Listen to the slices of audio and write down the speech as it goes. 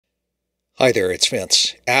Hi there, it's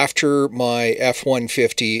Vince. After my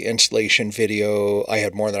F-150 installation video, I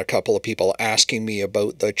had more than a couple of people asking me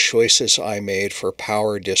about the choices I made for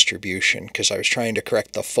power distribution because I was trying to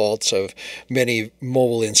correct the faults of many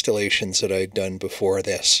mobile installations that I'd done before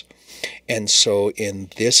this. And so in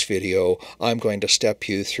this video, I'm going to step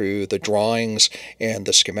you through the drawings and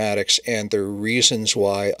the schematics and the reasons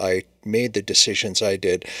why I made the decisions I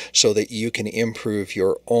did so that you can improve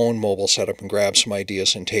your own mobile setup and grab some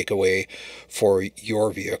ideas and takeaway for your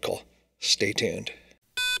vehicle. Stay tuned.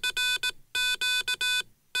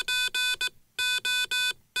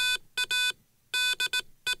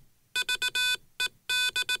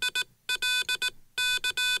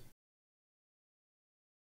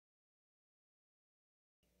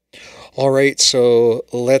 All right, so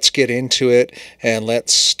let's get into it and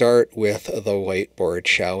let's start with the whiteboard,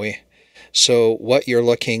 shall we? So what you're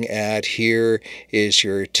looking at here is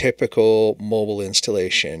your typical mobile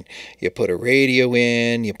installation. You put a radio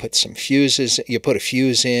in, you put some fuses, you put a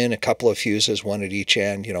fuse in, a couple of fuses, one at each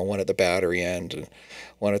end, one at the battery end and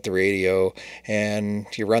one at the radio, and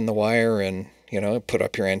you run the wire and, put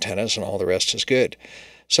up your antennas and all the rest is good.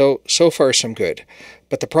 So far so good.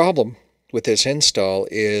 But the problem with this install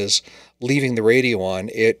is leaving the radio on,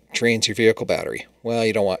 it drains your vehicle battery. Well,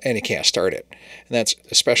 you don't want, and you can't start it. And that's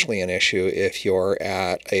especially an issue if you're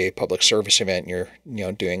at a public service event and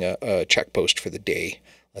you're doing a check post for the day,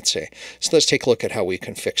 let's say. So let's take a look at how we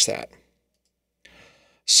can fix that.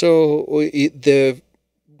 So the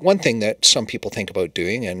one thing that some people think about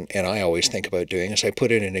doing, and I always think about doing, is I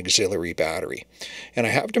put in an auxiliary battery. And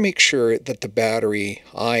I have to make sure that the battery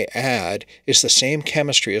I add is the same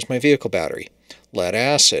chemistry as my vehicle battery. Lead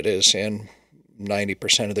acid is in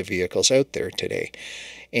 90% of the vehicles out there today.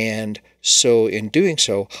 And so in doing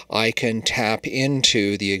so, I can tap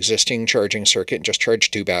into the existing charging circuit and just charge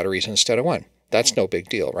 2 batteries instead of 1. That's no big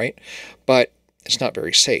deal, right? But it's not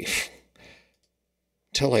very safe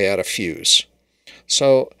until I add a fuse.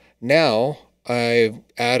 So now I've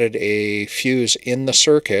added a fuse in the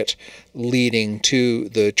circuit leading to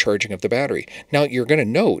the charging of the battery. Now you're going to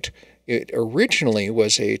note it originally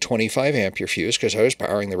was a 25 ampere fuse because I was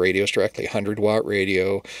powering the radios directly. 100 watt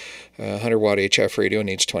radio, 100 watt HF radio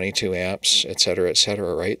needs 22 amps,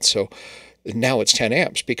 etc., right? So now it's 10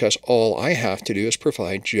 amps because all I have to do is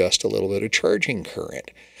provide just a little bit of charging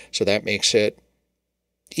current. So that makes it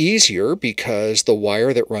easier because the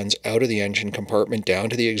wire that runs out of the engine compartment down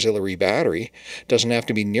to the auxiliary battery doesn't have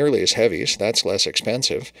to be nearly as heavy, so that's less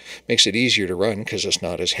expensive. Makes it easier to run because it's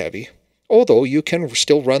not as heavy. Although you can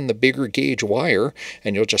still run the bigger gauge wire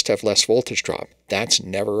and you'll just have less voltage drop. That's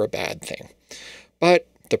never a bad thing. But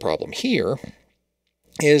the problem here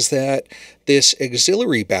is that this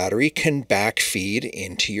auxiliary battery can backfeed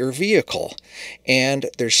into your vehicle, and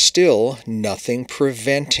there's still nothing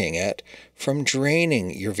preventing it from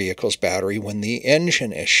draining your vehicle's battery when the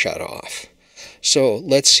engine is shut off. So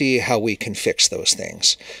let's see how we can fix those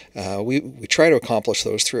things. We try to accomplish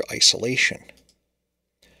those through isolation.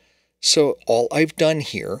 So all I've done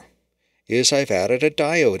here is I've added a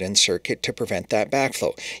diode in circuit to prevent that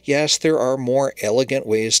backflow. Yes, there are more elegant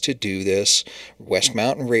ways to do this. West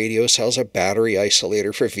Mountain Radio sells a battery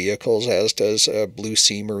isolator for vehicles, as does Blue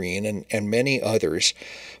Sea Marine and many others.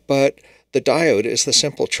 But the diode is the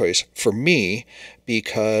simple choice for me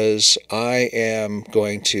because I am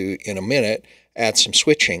going to, in a minute, add some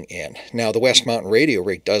switching in. Now, the West Mountain Radio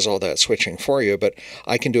rig does all that switching for you, but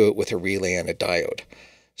I can do it with a relay and a diode.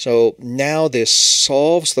 So now this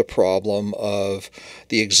solves the problem of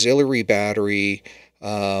the auxiliary battery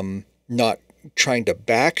not trying to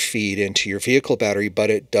backfeed into your vehicle battery, but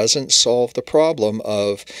it doesn't solve the problem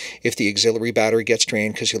of if the auxiliary battery gets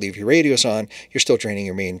drained because you leave your radios on, you're still draining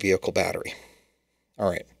your main vehicle battery. All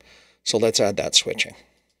right, so let's add that switching.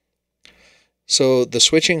 So the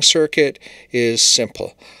switching circuit is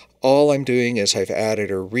simple. All I'm doing is I've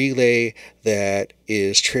added a relay that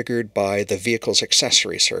is triggered by the vehicle's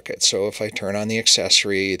accessory circuit. So if I turn on the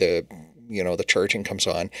accessory, the charging comes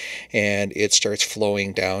on and it starts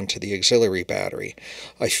flowing down to the auxiliary battery.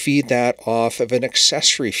 I feed that off of an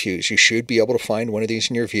accessory fuse. You should be able to find one of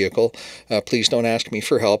these in your vehicle. Please don't ask me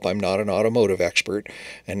for help. I'm not an automotive expert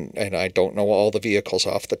and I don't know all the vehicles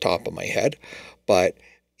off the top of my head, but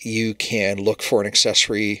you can look for an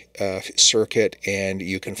accessory circuit and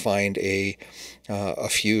you can find a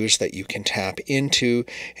fuse that you can tap into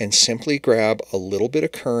and simply grab a little bit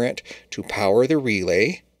of current to power the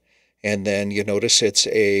relay. And then you notice it's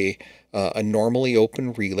a normally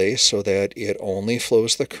open relay so that it only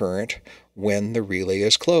flows the current when the relay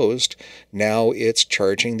is closed. Now it's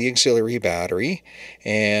charging the auxiliary battery,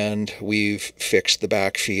 and we've fixed the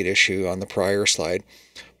backfeed issue on the prior slide.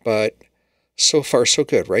 But So far, so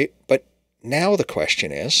good, right? But now the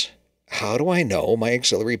question is, how do I know my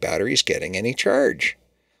auxiliary battery is getting any charge?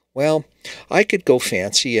 Well, I could go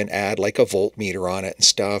fancy and add like a voltmeter on it and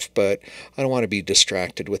stuff, but I don't want to be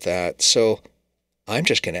distracted with that. So I'm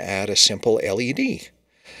just going to add a simple LED.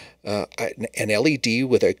 An LED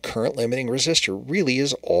with a current limiting resistor really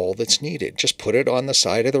is all that's needed. Just put it on the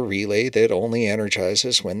side of the relay that only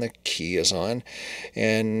energizes when the key is on,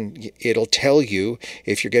 and it'll tell you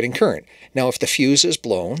if you're getting current. Now, if the fuse is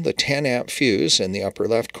blown, the 10 amp fuse in the upper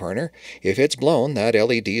left corner, if it's blown, that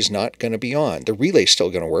LED is not going to be on. The relay's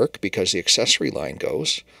still going to work because the accessory line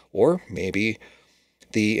goes, or maybe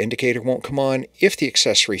the indicator won't come on if the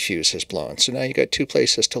accessory fuse is blown. So now you got two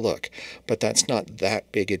places to look, but that's not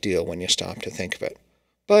that big a deal when you stop to think of it.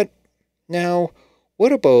 But now,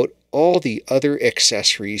 what about all the other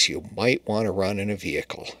accessories you might want to run in a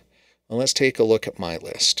vehicle? Well, let's take a look at my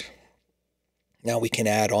list. Now we can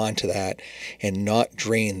add on to that and not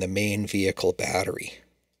drain the main vehicle battery.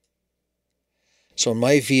 So in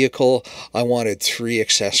my vehicle, I wanted 3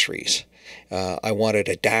 accessories. I wanted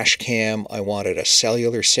a dash cam, I wanted a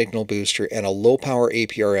cellular signal booster, and a low power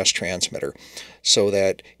APRS transmitter, so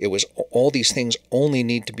that it was all these things only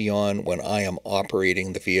need to be on when I am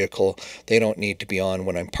operating the vehicle. They don't need to be on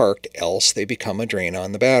when I'm parked, else they become a drain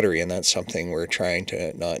on the battery, and that's something we're trying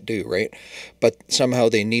to not do, right? But somehow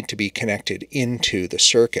they need to be connected into the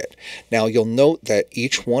circuit. Now you'll note that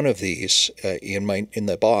each one of these in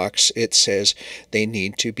the box, it says they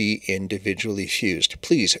need to be individually fused.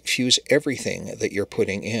 Please fuse everything that you're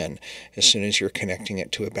putting in as soon as you're connecting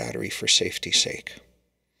it to a battery for safety's sake.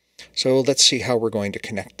 So let's see how we're going to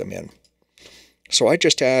connect them in. So I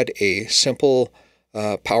just add a simple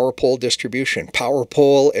power pole distribution. Power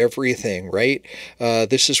pole everything, right?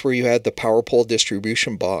 This is where you add the power pole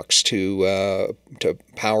distribution box to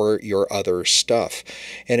power your other stuff,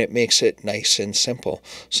 and it makes it nice and simple.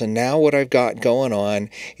 So now what I've got going on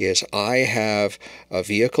is I have a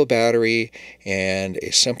vehicle battery and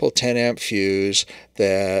a simple 10 amp fuse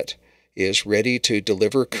that is ready to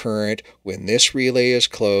deliver current. When this relay is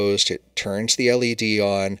closed, it turns the LED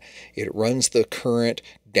on, it runs the current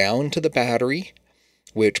down to the battery,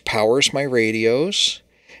 which powers my radios,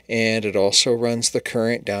 and it also runs the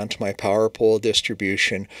current down to my power pole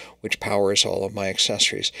distribution, which powers all of my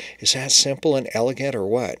accessories. Is that simple and elegant or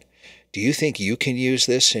what? Do you think you can use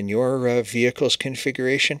this in your vehicle's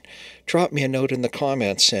configuration? Drop me a note in the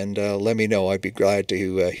comments and let me know. I'd be glad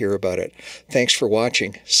to hear about it. Thanks for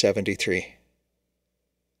watching. 73.